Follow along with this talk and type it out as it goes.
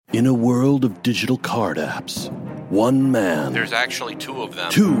In a world of digital card apps, one man... There's actually two of them.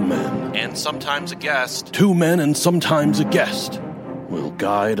 Two men. And sometimes a guest. Two men and sometimes a guest will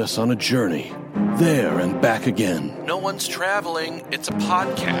guide us on a journey, there and back again. No one's traveling, it's a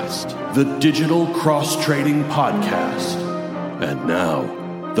podcast. The Digital Cross-Trading Podcast. And now,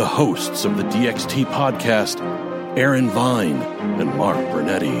 the hosts of the DXT Podcast, Aaron Vine and Mark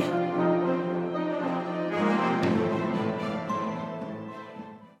Bernetti.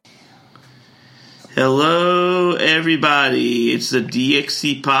 Hello, everybody. It's the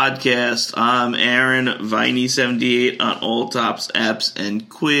DXT Podcast. I'm Aaron Viney78 on All Tops Apps and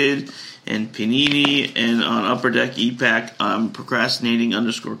Quid and Panini, and on Upper Deck EPAC, I'm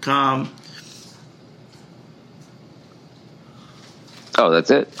procrastinating_com. Oh, that's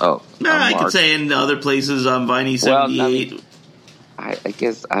it? Oh. I could say in other places I'm Viney78. Well, I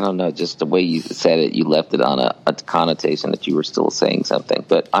guess, I don't know, just the way you said it, you left it on a connotation that you were still saying something.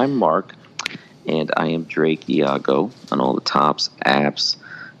 But I'm Mark. And I am Drake Iago on all the Tops apps.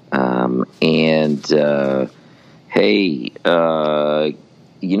 Hey,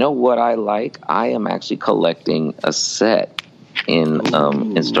 you know what I like? I am actually collecting a set in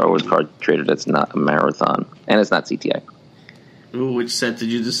Star Wars Card Trader that's not a marathon. And it's not CTI. Ooh, which set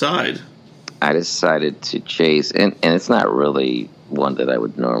did you decide? I decided to chase, and it's not really one that I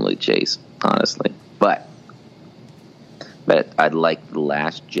would normally chase, honestly. But I like The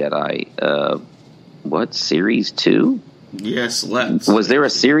Last Jedi, Series 2? Yes, let's. Was there a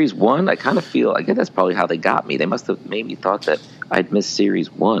Series 1? I kind of feel, I guess that's probably how they got me. They must have maybe thought that I'd missed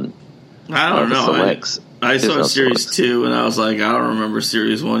Series 1. I don't know. I saw Series Selects. 2, and I was like, I don't remember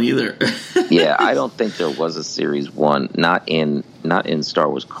Series 1 either. Yeah, I don't think there was a Series 1, not in Star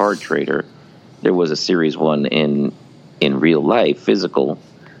Wars Card Trader. There was a Series 1 in real life, physical.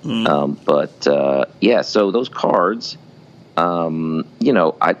 Yeah, so those cards...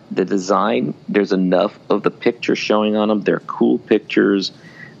 the design, there's enough of the pictures showing on them. They're cool pictures.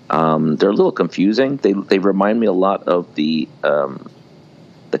 They're a little confusing. They remind me a lot of the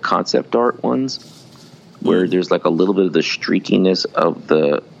concept art ones, where there's like a little bit of the streakiness of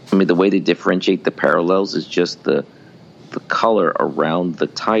the way they differentiate the parallels is just the color around the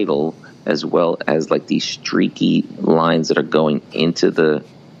title, as well as like these streaky lines that are going into the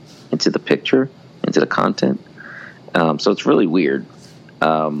picture, into the content. So it's really weird,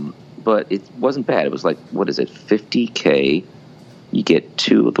 but it wasn't bad. It was like, what is it, 50K, you get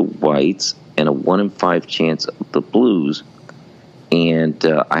 2 of the whites and a 1 in 5 chance of the blues, and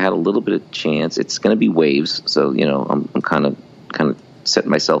I had a little bit of chance. It's going to be waves, so, I'm kind of setting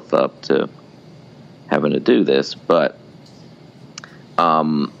myself up to having to do this, but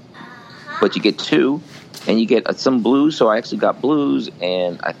you get 2, and you get some blues, so I actually got blues,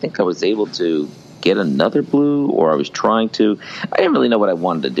 and I think I was able to get another blue, or I was trying to. I didn't really know what I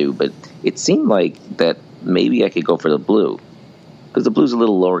wanted to do, but it seemed like that maybe I could go for the blue, because the blue's a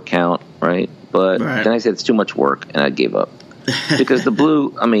little lower count, right? But then I said it's too much work, and I gave up. Because the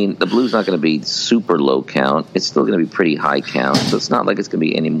blue's not going to be super low count. It's still going to be pretty high count, so it's not like it's going to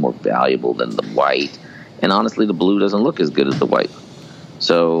be any more valuable than the white. And honestly, the blue doesn't look as good as the white.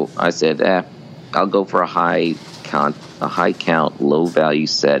 So I said, I'll go for a high count, low value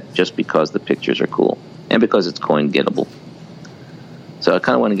set, just because the pictures are cool and because it's coin gettable. So I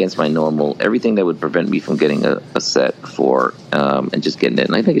kind of went against my normal, everything that would prevent me from getting a set before, and just getting it.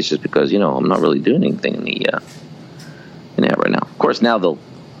 And I think it's just because I'm not really doing anything in the right now. Of course, now they'll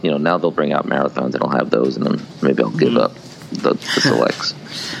bring out marathons, and I'll have those, and then maybe I'll give up the selects.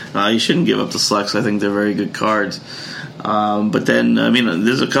 You shouldn't give up the selects. I think they're very good cards. But then,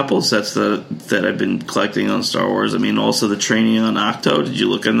 there's a couple of sets that I've been collecting on Star Wars. Also the Training on Octo. Did you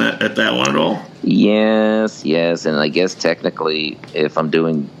look at that one at all? Yes. And I guess technically, if I'm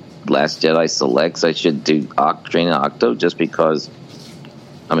doing Last Jedi selects, I should do Training on Octo, just because,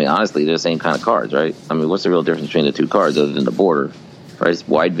 honestly, they're the same kind of cards, right? What's the real difference between the two cards other than the border? Right? It's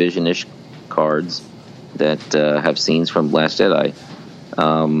wide vision-ish cards that have scenes from Last Jedi.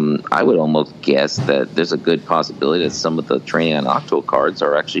 I would almost guess that there's a good possibility that some of the Training on Octo cards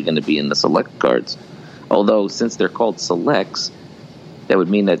are actually going to be in the select cards. Although, since they're called selects, that would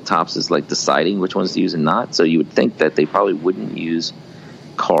mean that Topps is like deciding which ones to use and not. So you would think that they probably wouldn't use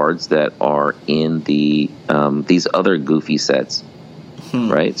cards that are in the these other goofy sets,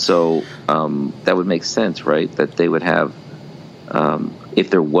 right? So that would make sense, right? That they would have. If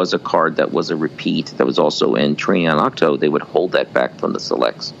there was a card that was a repeat that was also in Training on Octo, they would hold that back from the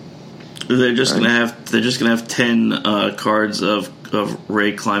selects. They're just gonna have 10 cards of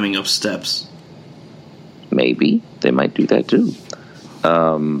Rey climbing up steps. Maybe they might do that too.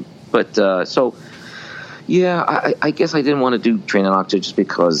 Yeah, I guess I didn't want to do Training on Octo just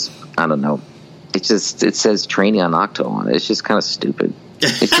because, I don't know. It says Training on Octo on it. It's just kind of stupid.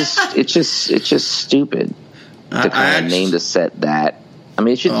 It's just stupid to kind of name the set that. I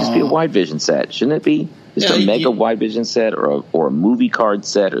mean, it should just be a wide vision set, shouldn't it be? Just a mega wide vision set or a movie card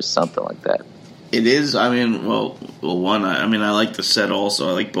set or something like that. It is. I mean, I like the set also.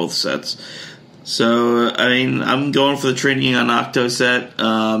 I like both sets. So, I mean, I'm going for the Training on Octo set.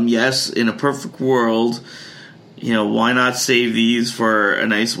 Yes, in a perfect world, why not save these for a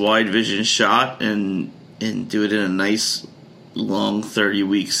nice wide vision shot and do it in a nice long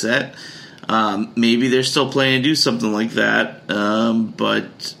 30-week set? Maybe they're still planning to do something like that.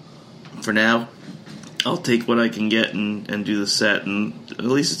 But for now, I'll take what I can get and do the set. And at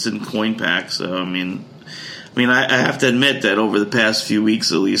least it's in coin pack. So, I mean, I have to admit that over the past few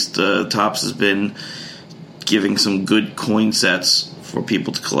weeks, at least, Topps has giving some good coin sets for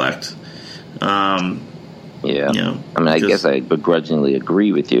people to collect. Yeah. I mean, I guess I begrudgingly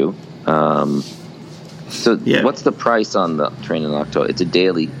agree with you. What's the price on the Training Octo? It's a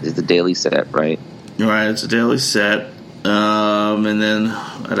daily set, right? Right, it's a daily set. And then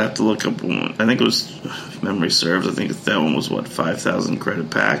I'd have to look up one. I think it was, if memory serves, I think that one was 5,000 credit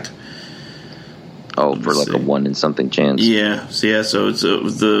pack. Oh, for like a 1 in something chance. Yeah. So it's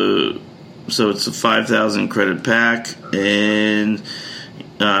a 5,000 credit pack, and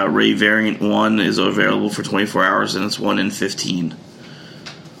Ray Variant 1 is available for 24 hours, and it's 1 in 15.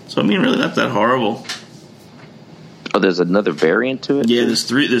 So I mean, really not that horrible. Oh, there's another variant to it? Yeah, there's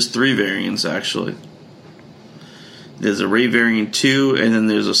three variants actually. There's a Ray Variant 2, and then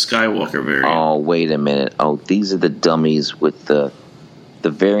there's a Skywalker variant. Oh, wait a minute. Oh, these are the dummies with the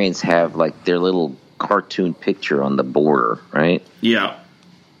variants have like their little cartoon picture on the border, right? Yeah.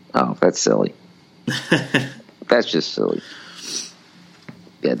 Oh, that's silly. That's just silly.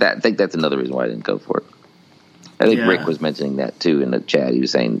 Yeah, I think that's another reason why I didn't go for it. I think Rick was mentioning that too in the chat. He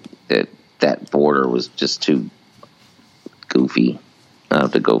was saying that border was just too goofy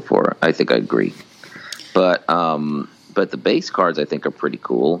to go for. I think I agree. But the base cards I think are pretty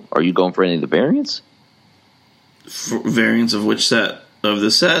cool. Are you going for any of the variants? For variants of which set? Of the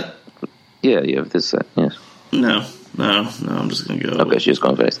set? Yeah, you have this set. Yes. No. I'm just gonna go. Okay, she's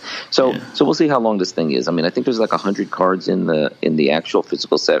going for this. So we'll see how long this thing is. I mean, I think there's like 100 cards in the actual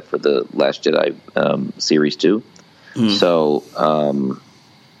physical set for the Last Jedi Series 2. So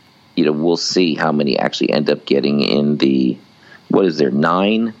we'll see how many actually end up getting in the. What is there?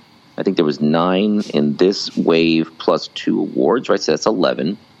 9. I think there was 9 in this wave plus 2 awards, right? So that's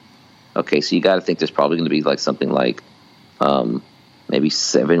 11. Okay, so you got to think there's probably going to be like something like. Maybe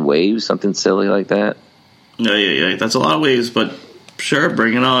 7 waves, something silly like that. Yeah. That's a lot of waves, but sure,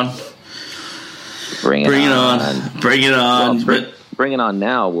 bring it on. Bring it on. Well, bring it on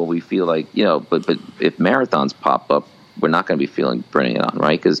now. Will we feel like But if marathons pop up, we're not going to be feeling bringing it on,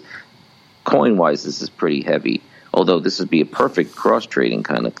 right? Because coin wise, this is pretty heavy. Although this would be a perfect cross trading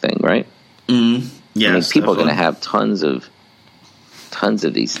kind of thing, right? Yes, I mean, people are going to have tons of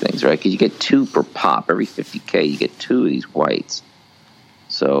these things, right? Because you get 2 per pop every 50K. You get 2 of these whites.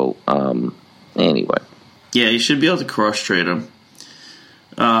 So, anyway. Yeah, you should be able to cross-trade them.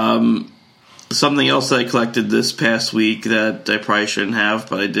 Something else that I collected this past week that I probably shouldn't have,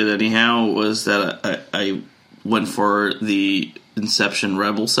 but I did anyhow, was that I went for the Inception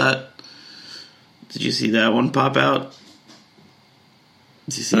Rebel set. Did you see that one pop out?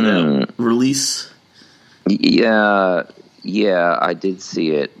 Did you see that release? Yeah, I did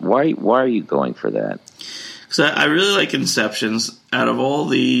see it. Why are you going for that? Because I really like Inceptions. Out of all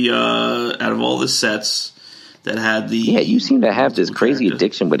the sets that had the you seem to have this crazy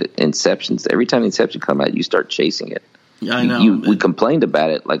addiction with Inceptions. Every time Inception come out, you start chasing it. Yeah, I know. We complained about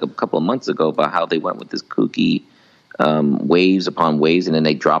it like a couple of months ago about how they went with this kooky waves upon waves, and then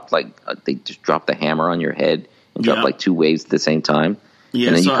they dropped they just dropped the hammer on your head and dropped like 2 waves at the same time. Yeah,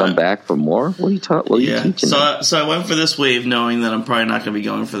 and then you come back for more. What are you teaching? So I went for this wave, knowing that I'm probably not going to be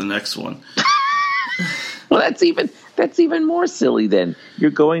going for the next one. Well, that's even more silly. Then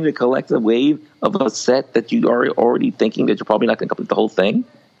you're going to collect a wave of a set that you are already thinking that you're probably not going to complete the whole thing.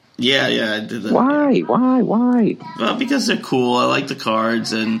 Yeah, I did that. Why? Yeah. Why? Well, because they're cool. I like the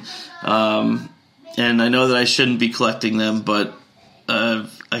cards, and I know that I shouldn't be collecting them, but I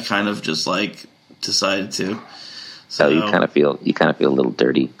kind of just decided to. So you kind of feel a little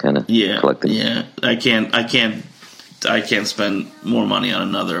dirty, kind of collecting. Yeah, I can't spend more money on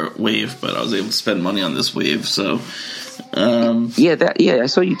another wave, but I was able to spend money on this wave. So I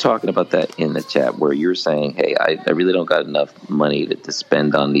saw you talking about that in the chat where you're saying, hey, I really don't got enough money to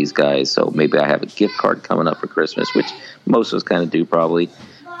spend on these guys, so maybe I have a gift card coming up for Christmas, which most of us kind of do probably.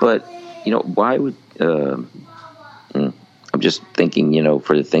 But why would I'm just thinking,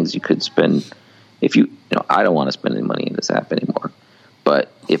 for the things you could spend. If I don't want to spend any money in this app anymore.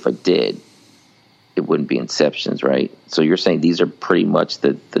 But if I did, it wouldn't be Inceptions, right? So you're saying these are pretty much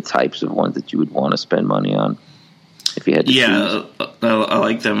the types of ones that you would want to spend money on if you had to choose? I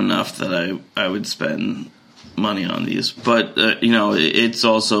like them enough that I would spend money on these. But, it's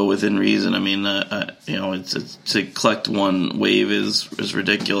also within reason. I mean, it's to collect one wave is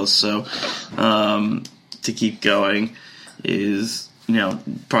ridiculous. So to keep going is...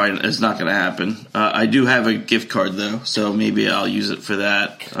 probably it's not going to happen. I do have a gift card though, so maybe I'll use it for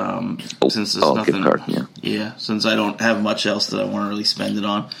that. Since there's nothing, gift card, yeah. Since I don't have much else that I want to really spend it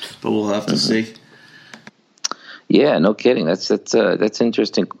on, but we'll have to see. Yeah, no kidding. That's an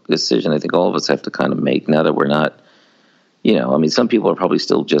interesting decision. I think all of us have to kind of make now that we're not. Some people are probably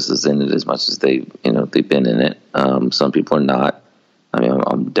still just as in it as much as they've been in it. Some people are not.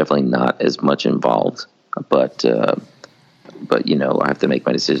 I'm definitely not as much involved, but I have to make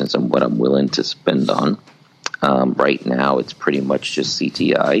my decisions on what I'm willing to spend on. Right now, it's pretty much just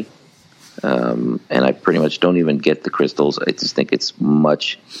CTI, and I pretty much don't even get the crystals. I just think it's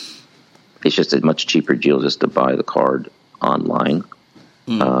just a much cheaper deal just to buy the card online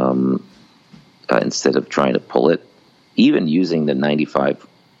instead of trying to pull it. Even using the 95,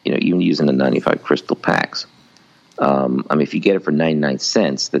 using the 95 crystal packs. If you get it for 99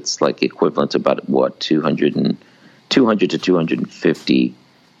 cents, that's like equivalent to about what 200 to 250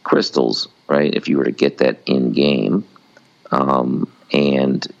 crystals, right? If you were to get that in game,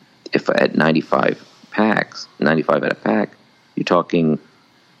 and if at 95 at a pack, you're talking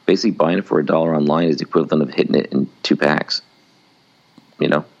basically buying it for $1 online is the equivalent of hitting it in 2 packs.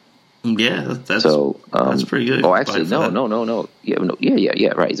 Yeah, that's pretty good. Oh, actually, no.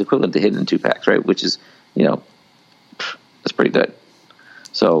 Yeah, right. It's equivalent to hitting in 2 packs, right? Which is, that's pretty good.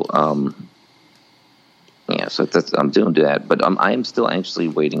 So, so I'm doing that, but I am still anxiously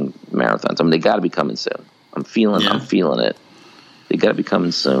waiting marathons. They got to be coming soon. I'm feeling it. They got to be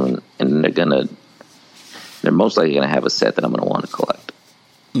coming soon, and they're most likely gonna have a set that I'm gonna want to collect.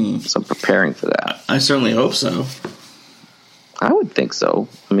 So I'm preparing for that. I certainly hope so. I would think so.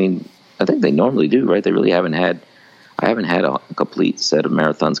 I think they normally do, right? They really haven't had. I haven't had a complete set of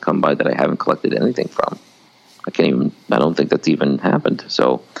marathons come by that I haven't collected anything from. I don't think that's even happened.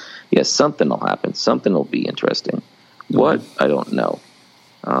 So. Yes, something will happen. Something will be interesting. What? I don't know.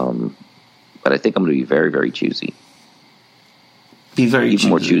 But I think I'm going to be very, very choosy. Even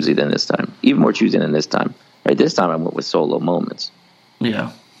more choosy than this time. Right, this time I went with solo moments.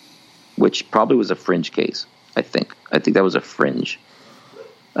 Yeah. Which probably was a fringe case, I think. I think that was a fringe.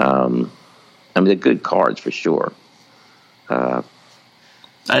 They're good cards for sure. I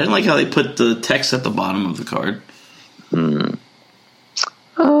didn't like how they put the text at the bottom of the card.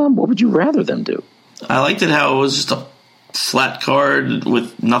 What would you rather them do? I liked it how it was just a flat card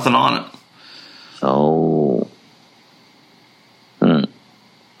with nothing on it. Oh. I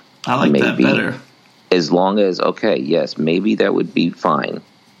like that better. As long as, yes, maybe that would be fine.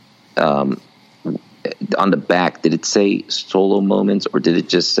 On the back, did it say solo moments or did it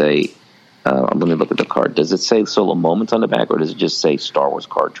just say, let me look at the card. Does it say solo moments on the back or does it just say Star Wars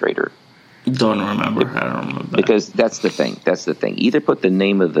Card Trader? Don't remember. I don't remember that. Because that's the thing. Either put the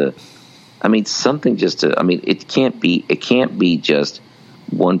name of the, something just to, it can't be just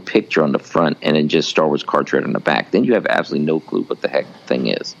one picture on the front and then just Star Wars Card Trader on the back. Then you have absolutely no clue what the heck the thing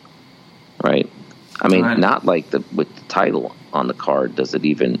is, right? Right. Not like with the title on the card. Does it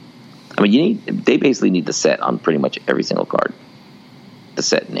even? They basically need the set on pretty much every single card. The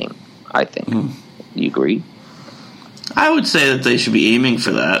set name, I think. You agree? I would say that they should be aiming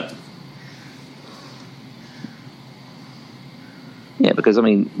for that. Yeah, because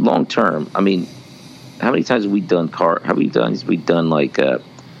long term, how many times have we done like,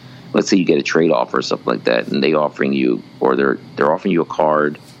 let's say you get a trade offer or something like that, and they're offering you a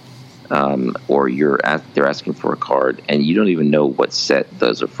card, or they're asking for a card, and you don't even know what set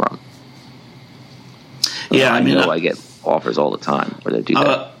those are from. Yeah, I get offers all the time where they do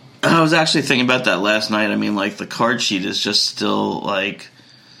that. I was actually thinking about that last night. The card sheet is just still like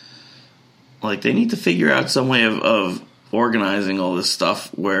they need to figure out some way of organizing all this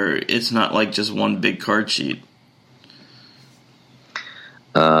stuff where it's not like just one big card sheet.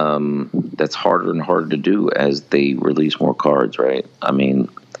 That's harder and harder to do as they release more cards, right?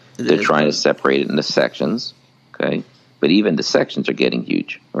 They're trying to separate it into sections, okay? But even the sections are getting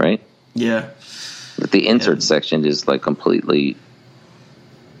huge, right? Yeah. But the insert section is like completely,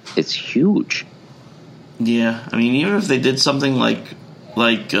 it's huge. Yeah, even if they did something like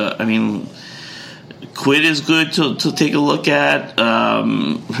Quid is good to take a look at.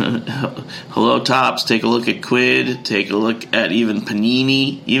 Hello Tops, take a look at Quid. Take a look at even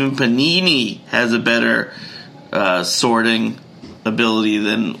Panini. Even Panini has a better sorting ability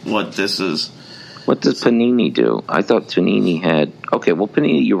than what this is. What does Panini do? I thought Panini had... Okay, well,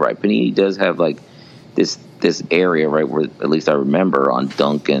 Panini, you're right. Panini does have, like, this area, right, where at least I remember on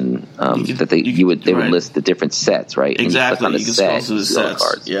Duncan that they would list the different sets, right? Exactly. And you click on the set, the sets.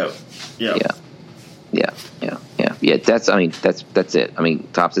 cards. Yep. Yeah. That's it. I mean,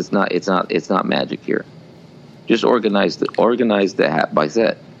 Tops. It's not magic here. Just organize the hat by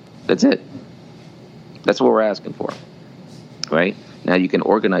set. That's it. That's what we're asking for, right? Now you can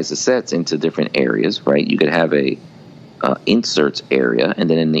organize the sets into different areas, right? You could have a inserts area, and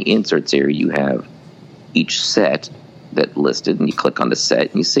then in the inserts area you have each set that listed, and you click on the set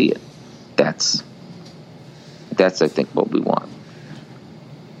and you see it. That's I think what we want.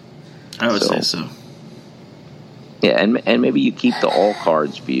 I would say so. Yeah, and maybe you keep the all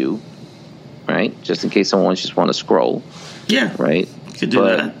cards view, right? Just in case someone just want to scroll. Yeah. Right? You could do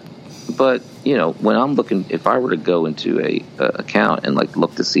that. But, when I'm looking, if I were to go into a account and like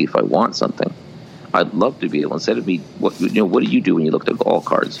look to see if I want something, I'd love to be able, instead of me, what do you do when you look at all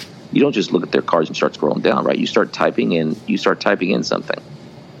cards? You don't just look at their cards and start scrolling down, right? You start typing in something,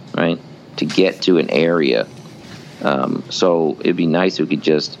 right? To get to an area. So it'd be nice if we could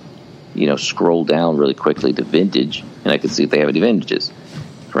just, scroll down really quickly to vintage, and I could see if they have any vintages,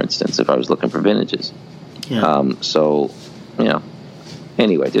 for instance, if I was looking for vintages. Yeah.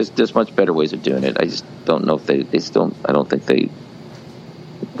 Anyway, there's much better ways of doing it. I just don't know if I don't think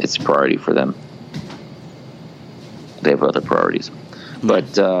it's a priority for them. They have other priorities.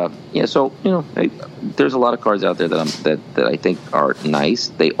 But, there's a lot of cards out there that I think are nice.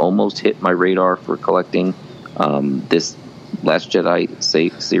 They almost hit my radar for collecting. This Last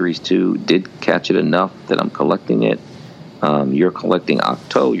Jedi Series 2 did catch it enough that I'm collecting it. You're collecting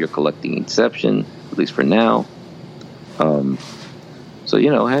Octo, you're collecting Inception, at least for now. So,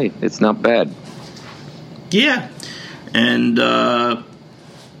 hey, it's not bad. Yeah. And then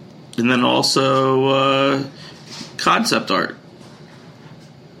also concept art.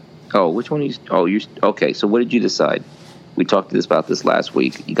 Oh, which one you okay, so what did you decide? We talked about this last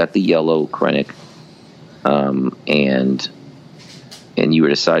week. You got the yellow Krennic, and you were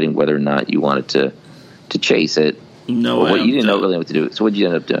deciding whether or not you wanted to chase it. No, you didn't really know what to do. So what did you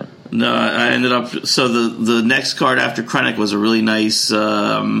end up doing? No, I ended up. So the next card after Krennic was a really nice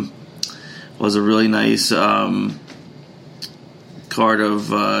card of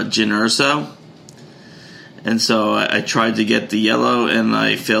Jyn Erso, and so I tried to get the yellow and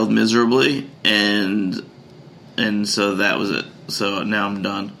I failed miserably, and so that was it. So now I'm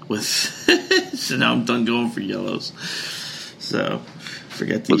done with. So now I'm done going for yellows. So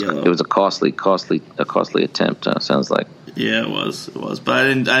forget the yellow. It was a costly attempt. Sounds like. Yeah, it was, but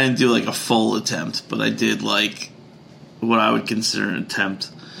I didn't do like a full attempt, but I did like what I would consider an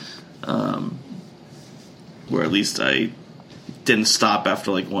attempt, where at least I didn't stop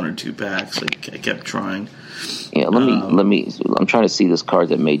after like one or two packs. Like I kept trying. Yeah, let me. I'm trying to see this card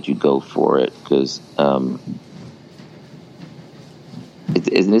that made you go for it, because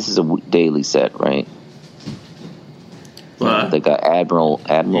this is a daily set, right? They got Admiral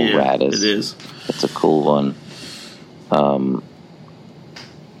Raddus. It is. That's a cool one.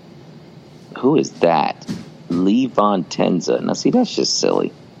 Who is that? Lee Von Tenza. Now, see, that's just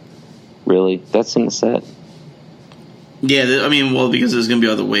silly. Really? That's in the set? Yeah, because there's going to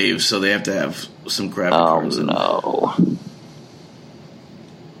be other waves, so they have to have some graphic cards. Oh, no.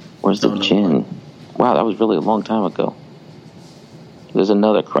 Where's the Jyn? Wow, that was really a long time ago. There's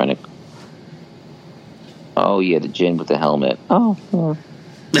another Krennic. Oh, yeah, the Jyn with the helmet. Oh, yeah.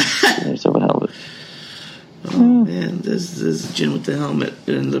 There's a helmet. Oh, man, there's a Jyn with the helmet.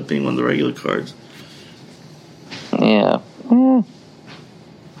 It ends up being one of the regular cards. Yeah. Well,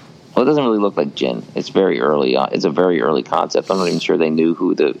 it doesn't really look like Jyn. It's very early on. It's a very early concept. I'm not even sure they knew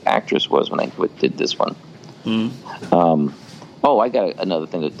who the actress was when they did this one. I got another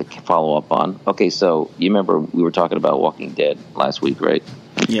thing to follow up on. Okay, so you remember we were talking about Walking Dead last week, right?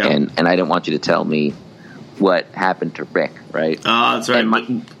 Yeah. And I didn't want you to tell me what happened to Rick, right? Oh, that's right.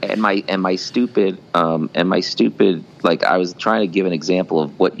 And my stupid, like, I was trying to give an example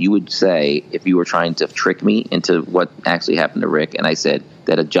of what you would say if you were trying to trick me into what actually happened to Rick, and I said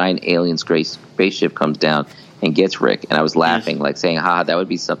that a giant alien spaceship comes down and gets Rick, and I was laughing, like saying, that would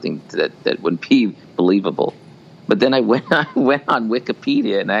be something that wouldn't be believable. But then I went on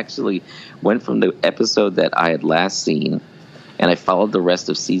Wikipedia and actually went from the episode that I had last seen, and I followed the rest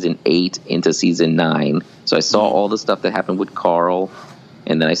of season 8 into season 9. So I saw all the stuff that happened with Carl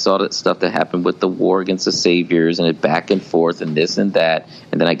And then I saw the stuff that happened with the war against the Saviors and it back and forth and this and that.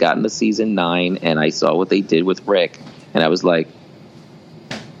 And then I got into season 9 and I saw what they did with Rick. And I was like,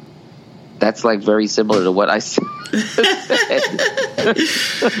 that's like very similar to what I said.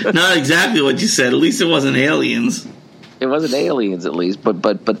 Not exactly what you said. At least it wasn't aliens. It wasn't aliens, at least.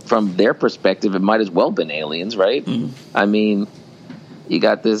 But from their perspective, it might as well been aliens, right? Mm. I mean, you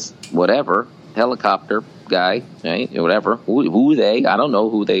got this whatever helicopter guy, right? Or whatever. Who they? I don't know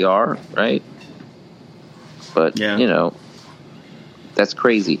who they are, right? But you know, that's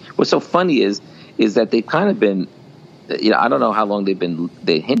crazy. What's so funny is that they've kind of been, you know, I don't know how long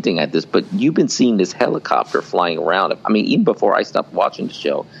they're hinting at this, but you've been seeing this helicopter flying around. I mean, even before I stopped watching the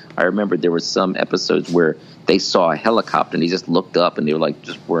show, I remember there were some episodes where they saw a helicopter and they just looked up and they were like,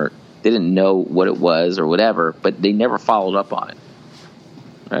 they didn't know what it was or whatever, but they never followed up on it.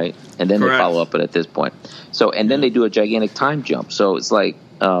 Right. And then Correct. They follow up at this point. So, and then they do a gigantic time jump. So it's like,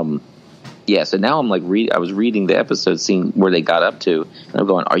 so now I'm like, I was reading the episode, seeing where they got up to, and I'm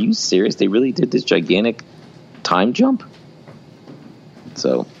going, are you serious? They really did this gigantic time jump?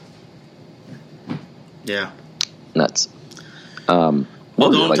 So, yeah, nuts. Well,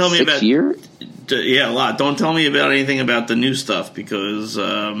 don't tell me about year. Yeah, a lot. Don't tell me about anything about the new stuff because.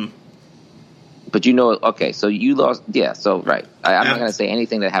 But you know, okay, so you lost. Yeah, so right. I'm not going to say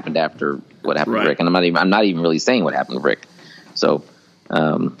anything that happened after what happened to Rick, and I'm not even really saying what happened to Rick. So,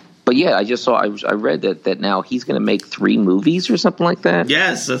 but yeah, I just saw. I read that now he's going to make 3 movies or something like that.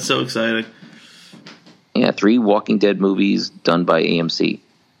 Yes, that's so exciting. Yeah, 3 Walking Dead movies done by AMC.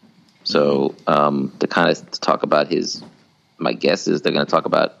 So to kind of talk about his, my guess is they're going to talk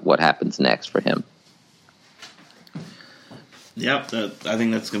about what happens next for him. Yep, I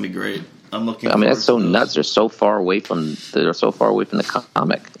think that's going to be great. I'm looking. I mean, that's so nuts. They're so far away from the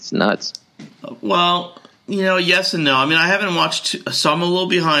comic. It's nuts. Well, you know, yes and no. I mean, I haven't watched, so I'm a little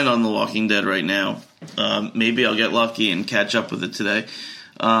behind on The Walking Dead right now. Maybe I'll get lucky and catch up with it today.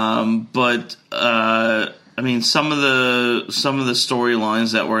 But I mean, some of the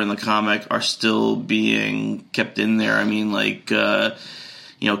storylines that were in the comic are still being kept in there. I mean, like.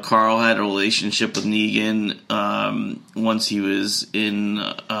 You know, Carl had a relationship with Negan once he was in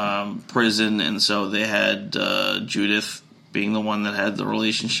prison, and so they had Judith being the one that had the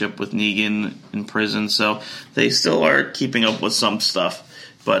relationship with Negan in prison. So they still are keeping up with some stuff,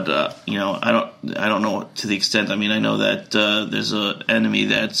 but you know, I don't know to the extent. I mean, I know that there's an enemy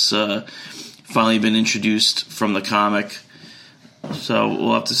that's finally been introduced from the comic. So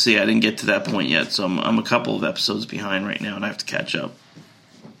we'll have to see. I didn't get to that point yet, so I'm a couple of episodes behind right now, and I have to catch up.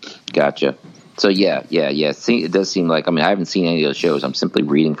 Gotcha. So yeah. See, it does seem like, I mean, I haven't seen any of those shows. I'm simply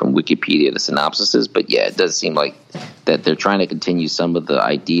reading from Wikipedia the synopsises, but yeah, it does seem like that they're trying to continue some of the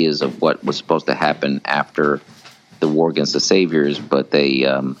ideas of what was supposed to happen after the war against the Saviors, but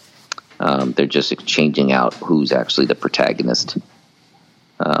they're just changing out who's actually the protagonist,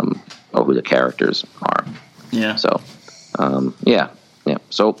 or who the characters are. Yeah. So, yeah.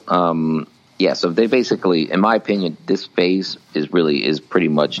 So, yeah, so they basically, in my opinion, this phase is pretty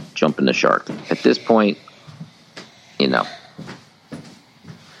much jumping the shark. At this point, you know,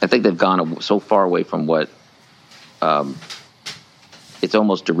 I think they've gone so far away from what it's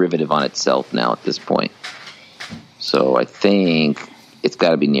almost derivative on itself now at this point. So I think it's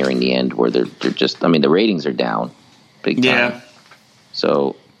got to be nearing the end where they're just, I mean, the ratings are down big time. Yeah.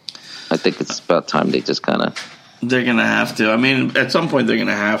 So I think it's about time they just kind of. They're going to have to. I mean, at some point they're going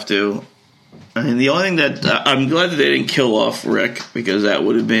to have to. I mean, the only thing that I'm glad that they didn't kill off Rick, because that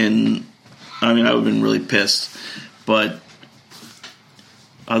would have been, I mean, I would have been really pissed. But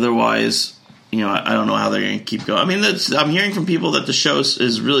otherwise, you know, I don't know how they're going to keep going. I mean, I'm hearing from people that the show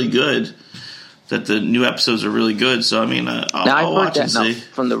is really good, that the new episodes are really good. So, I mean, I'll watch and see.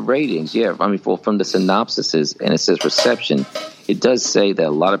 From the ratings, yeah. I mean, from the synopsises, and it says reception, it does say that a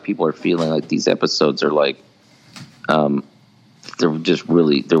lot of people are feeling like these episodes are like, they're just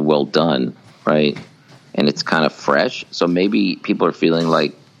really, they're well done. Right, and it's kind of fresh, so maybe people are feeling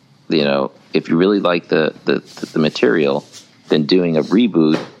like, you know, if you really like the material, then doing a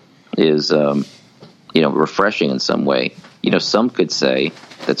reboot is, you know, refreshing in some way. You know, some could say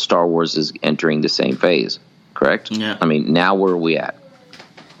that Star Wars is entering the same phase. Correct? Yeah. I mean, now where are we at?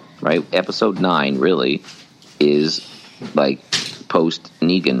 Right, Episode 9 really is like post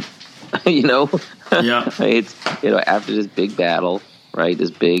Negan. You know, yeah, it's, you know, after this big battle. Right,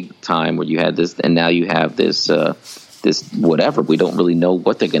 this big time where you had this, and now you have this, this whatever. We don't really know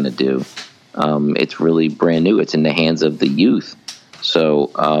what they're going to do. It's really brand new. It's in the hands of the youth.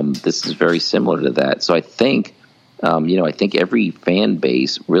 So this is very similar to that. So I think, you know, I think every fan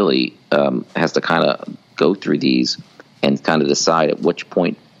base really has to kind of go through these and kind of decide at which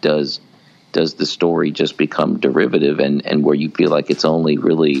point does the story just become derivative and where you feel like it's only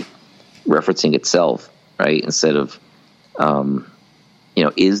really referencing itself, right? Instead of,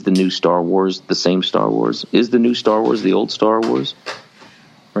 is the new Star Wars the same Star Wars? Is the new Star Wars the old Star Wars?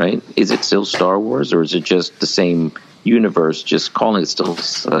 Right? Is it still Star Wars, or is it just the same universe, just calling it still the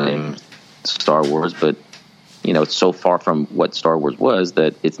same Star Wars, but, it's so far from what Star Wars was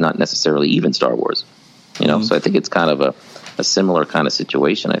that it's not necessarily even Star Wars. So I think it's kind of a similar kind of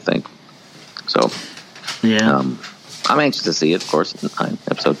situation, I think. So, yeah. I'm anxious to see it, of course,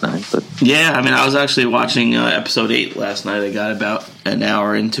 episode 9. But yeah, I mean, I was actually watching episode 8 last night. I got about an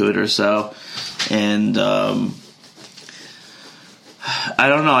hour into it or so, and I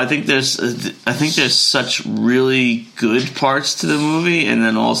don't know. I think there's such really good parts to the movie, and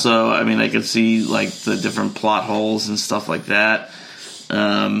then also, I mean, I could see like the different plot holes and stuff like that,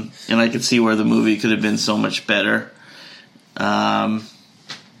 and I could see where the movie could have been so much better. But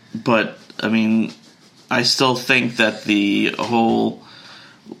I mean, I still think that the whole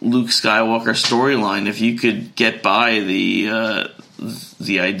Luke Skywalker storyline, if you could get by the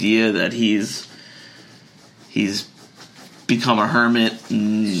idea that he's become a hermit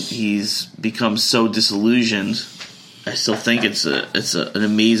and he's become so disillusioned, I still think it's an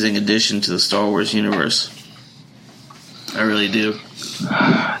amazing addition to the Star Wars universe. I really do.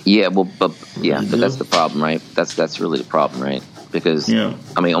 Yeah, but that's the problem, right? That's really the problem, right? Because I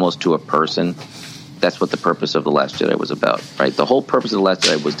mean, almost to a person, that's what the purpose of The Last Jedi was about, right? The whole purpose of The Last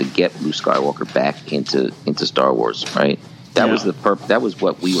Jedi was to get Luke Skywalker back into Star Wars, right? That was that was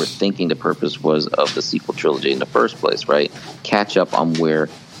what we were thinking the purpose was of the sequel trilogy in the first place, right? Catch up on where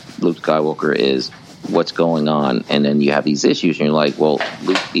Luke Skywalker is, what's going on, and then you have these issues, and you're like, well,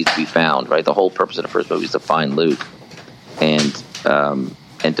 Luke needs to be found, right? The whole purpose of the first movie is to find Luke, and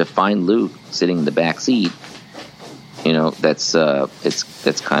to find Luke sitting in the back seat, that's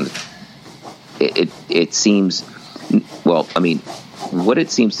kind of it seems. Well, I mean, what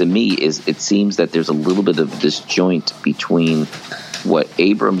it seems to me is it seems that there's a little bit of disjoint between what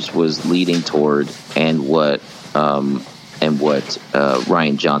Abrams was leading toward and what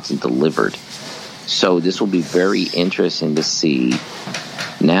Rian Johnson delivered. So this will be very interesting to see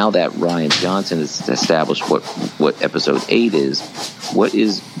now that Rian Johnson has established what Episode 8 is. What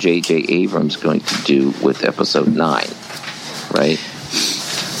is J.J. Abrams going to do with Episode 9, right?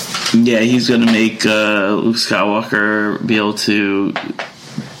 Yeah, he's going to make Luke Skywalker be able to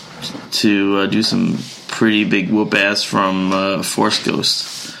do some pretty big whoop ass from Force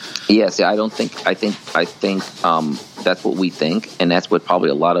Ghost. Yes, I think that's what we think, and that's what probably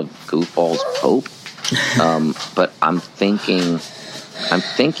a lot of goofballs hope. But I'm thinking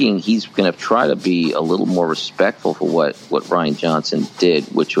he's going to try to be a little more respectful for what Rian Johnson did,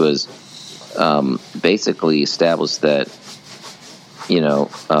 which was basically establish that.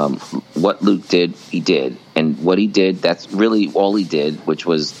 What Luke did, he did. And what he did, that's really all he did, which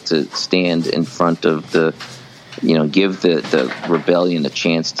was to stand in front of give the rebellion a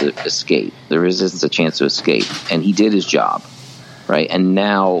chance to escape. The resistance a chance to escape. And he did his job, right? And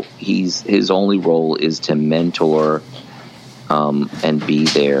now his only role is to mentor and be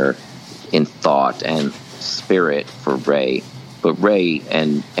there in thought and spirit for Rey. But Rey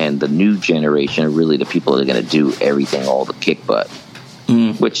and the new generation are really the people that are going to do everything, all the kick butt.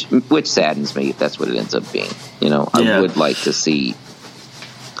 Which saddens me if that's what it ends up being. I would like to see.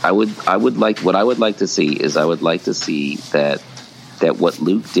 I would like to see that what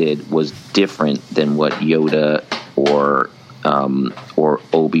Luke did was different than what Yoda or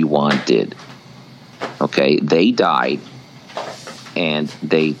Obi-Wan did. Okay, they died and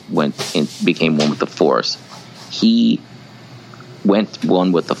they went and became one with the Force. He went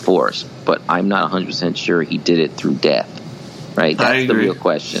one with the Force, but I'm not 100% sure he did it through death. Right, that's the real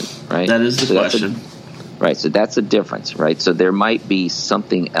question, right? That is the question. Right, so that's a difference, right? So there might be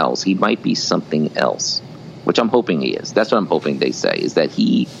something else. He might be something else, which I'm hoping he is. That's what I'm hoping they say, is that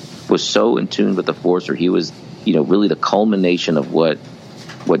he was so in tune with the Force, or he was, really the culmination of what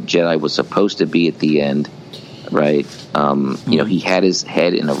Jedi was supposed to be at the end, right? He had his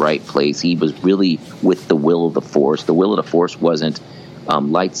head in the right place. He was really with the will of the Force. The will of the Force wasn't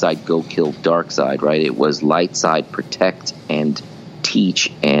light side go kill dark side, right? It was light side protect and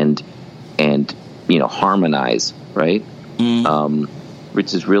teach and harmonize, right?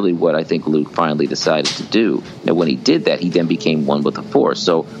 Which is really what I think Luke finally decided to do. And when he did that, he then became one with the Force.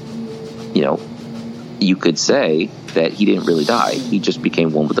 So, you could say that he didn't really die. He just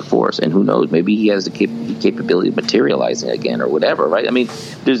became one with the Force. And who knows, maybe he has the capability of materializing again or whatever, right? I mean,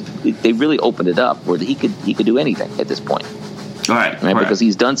 they really opened it up where he could do anything at this point. Right. Because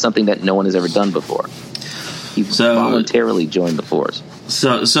he's done something that no one has ever done before. He voluntarily joined the Force.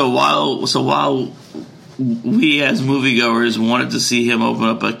 So while we as moviegoers wanted to see him open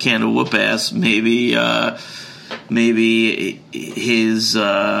up a can of whoop ass, maybe his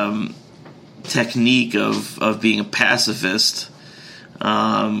technique of being a pacifist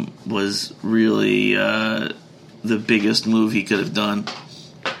was really the biggest move he could have done.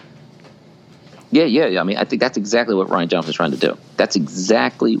 Yeah. I mean, I think that's exactly what Rian Johnson was trying to do. That's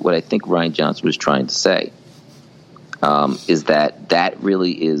exactly what I think Rian Johnson was trying to say. Is that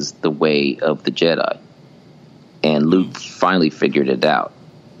really is the way of the Jedi, and Luke finally figured it out,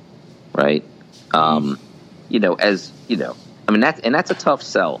 right? I mean, that's a tough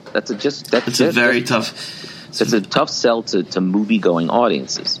sell. It's a tough sell to movie going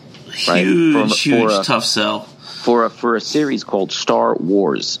audiences, right? Huge tough sell for a series called Star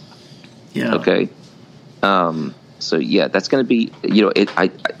Wars. Yeah. Okay. So yeah, that's going to be,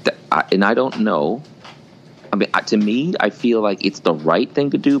 I don't know. I mean, to me, I feel like it's the right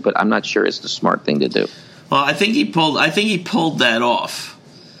thing to do, but I'm not sure it's the smart thing to do. Well, I think he pulled that off.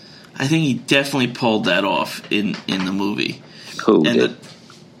 I think he definitely pulled that off in the movie. Who did?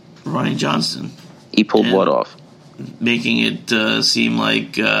 Rian Johnson. He pulled what off? Making it seem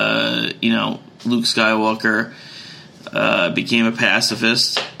like Luke Skywalker became a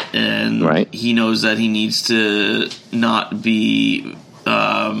pacifist, and right. He knows that he needs to not be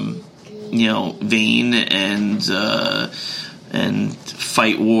vain and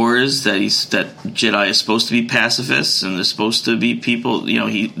fight wars. That Jedi is supposed to be pacifists, and they're supposed to be people.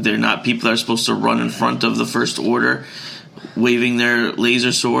 They're not people that are supposed to run in front of the First Order, waving their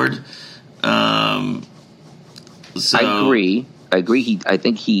laser sword. So I agree. I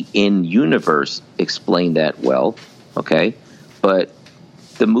think he in universe explained that well. Okay, but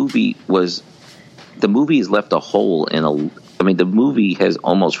the movie has left a hole in a. I mean, the movie has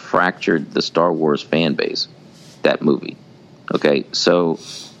almost fractured the Star Wars fan base. That movie. Okay, so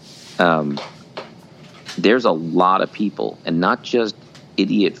there's a lot of people, and not just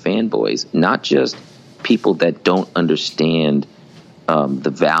idiot fanboys, not just people that don't understand the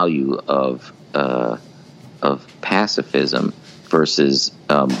value of pacifism versus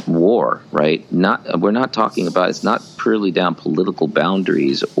war, right? We're not talking about, it's not purely down political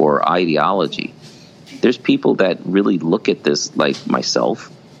boundaries or ideology. There's people that really look at this, like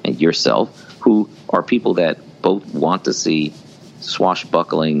myself and yourself, who are people that both want to see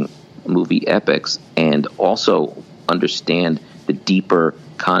swashbuckling movie epics and also understand the deeper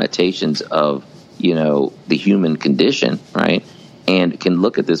connotations of, the human condition, right? And can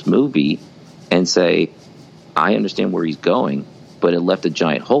look at this movie and say, I understand where he's going, but it left a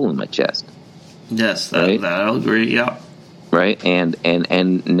giant hole in my chest. Yes, that I'll agree, yeah. Right, and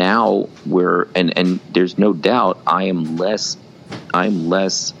now and there's no doubt I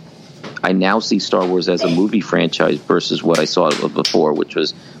now see Star Wars as a movie franchise versus what I saw it before, which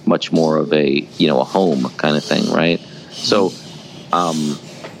was much more of a a home kind of thing, right? So,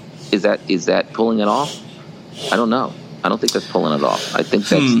 is that pulling it off? I don't know. I don't think that's pulling it off. I think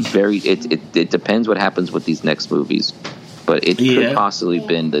that's It depends what happens with these next movies, but it could possibly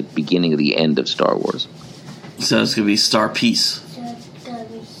been the beginning of the end of Star Wars. So it's gonna be Star Peace.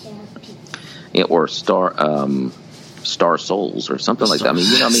 Yeah, or Star Souls or something like that. I mean,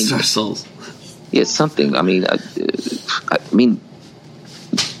 Star Souls. Yeah, something. I mean,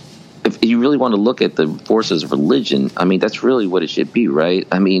 if you really want to look at the forces of religion, I mean, that's really what it should be, right?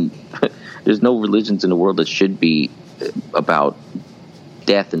 I mean, there's no religions in the world that should be about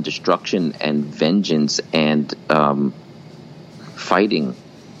death and destruction and vengeance and fighting,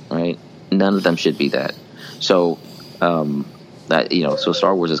 right? None of them should be that. So so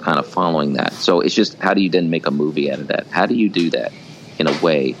Star Wars is kind of following that. So it's just, how do you then make a movie out of that? How do you do that in a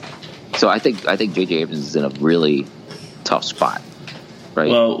way? So I think J.J. Abrams is in a really tough spot,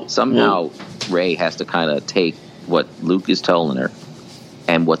 right? Somehow Rey has to kind of take what Luke is telling her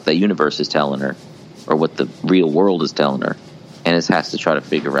and what the universe is telling her, or what the real world is telling her, and it has to try to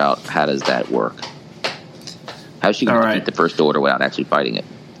figure out, how does that work? How's she going to defeat the First Order without actually fighting it?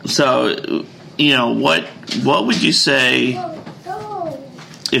 So, what would you say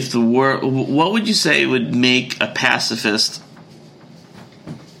if the world? What would you say would make a pacifist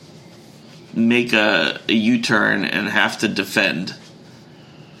make a U-turn and have to defend?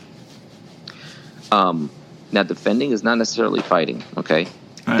 Now, defending is not necessarily fighting. Okay,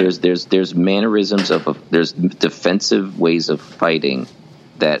 right. There's mannerisms there's defensive ways of fighting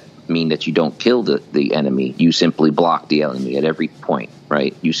that mean that you don't kill the enemy. You simply block the enemy at every point.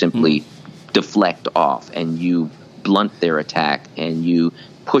 Right? You simply deflect off, and you blunt their attack, and you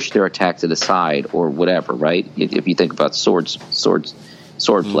push their attack to the side or whatever. Right? If you think about sword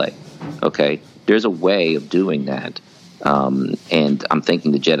play, Okay, there's a way of doing that, and I'm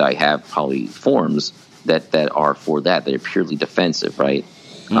thinking the Jedi have probably forms that are for that are purely defensive, right?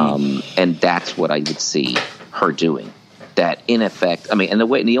 And that's what I would see her doing. That in effect, I mean, and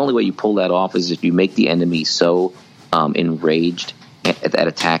the only way you pull that off is if you make the enemy so enraged at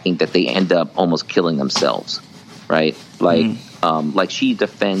attacking that they end up almost killing themselves, right? Like she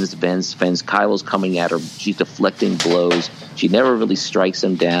defends Kylo's coming at her, she's deflecting blows, she never really strikes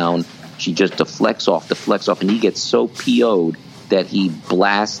him down, she just deflects off, and he gets so PO'd that he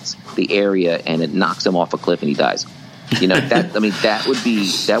blasts the area and it knocks him off a cliff and he dies. You know, that would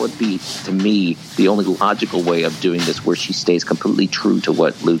be to me the only logical way of doing this, where she stays completely true to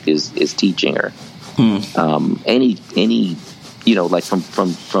what Luke is teaching her. Any you know, like from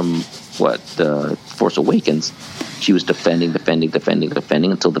what Force Awakens, she was defending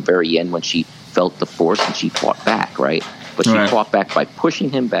until the very end when she felt the Force and she fought back, right? But she fought back by pushing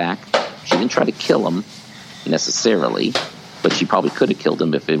him back. She didn't try to kill him necessarily, but she probably could have killed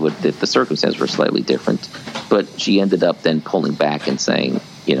him if the circumstances were slightly different. But she ended up then pulling back and saying,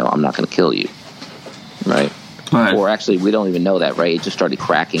 you know, I'm not going to kill you, right? Or actually, we don't even know that, right? It just started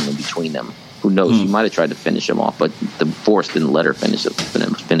cracking in between them. Who knows? She might have tried to finish him off, but the Force didn't let her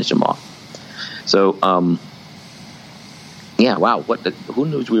finish him off. So, yeah, wow. Who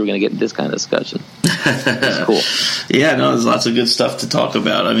knew we were going to get this kind of discussion? It's cool. Yeah, no, there's lots of good stuff to talk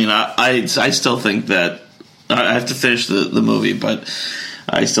about. I mean, I still think that I have to finish the movie, but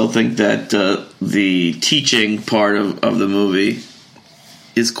I still think that the teaching part of the movie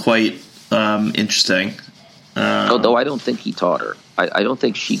is quite interesting. Although I don't think he taught her. I don't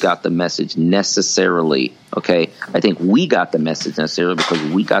think she got the message necessarily, okay? I think we got the message necessarily because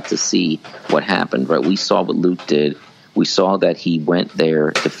we got to see what happened, right? We saw what Luke did. We saw that he went there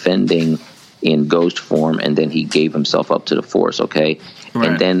defending in ghost form, and then he gave himself up to the Force, okay?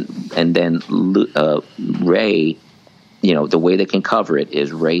 Right. And then Rey, you know, the way they can cover it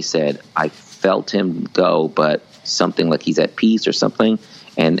is Rey said, I felt him go, but something like he's at peace or something,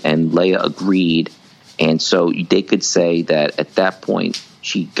 and Leia agreed. And so they could say that at that point,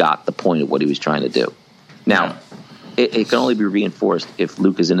 she got the point of what he was trying to do. Now, it can only be reinforced if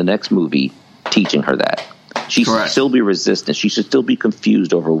Luke is in the next movie teaching her that. She should still be resistant. She should still be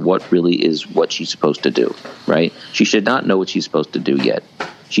confused over what really is what she's supposed to do, right? She should not know what she's supposed to do yet.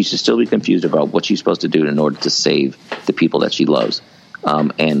 She should still be confused about what she's supposed to do in order to save the people that she loves.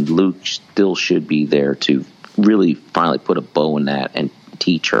 And Luke still should be there to really finally put a bow in that and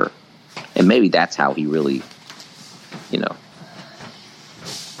teach her. And maybe that's how he really, you know,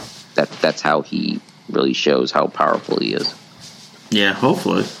 that's how he really shows how powerful he is. Yeah,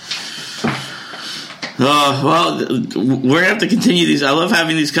 hopefully. Well, we're gonna have to continue these. I love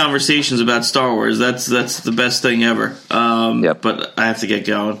having these conversations about Star Wars. That's the best thing ever. But I have to get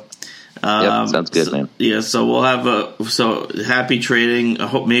going. Sounds good, man. Yeah, so we'll have happy trading. I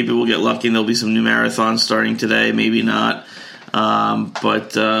hope maybe we'll get lucky and there'll be some new marathons starting today. Maybe not.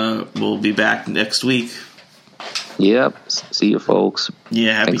 But we'll be back next week. Yep. See you, folks.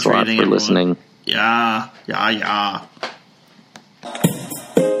 Yeah, happy Thanks trading, a lot for everyone. listening. Yeah.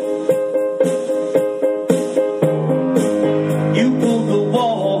 You pulled the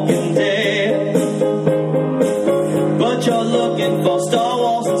Walking Dead, but you're looking for Star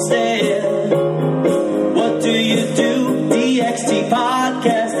Wars instead.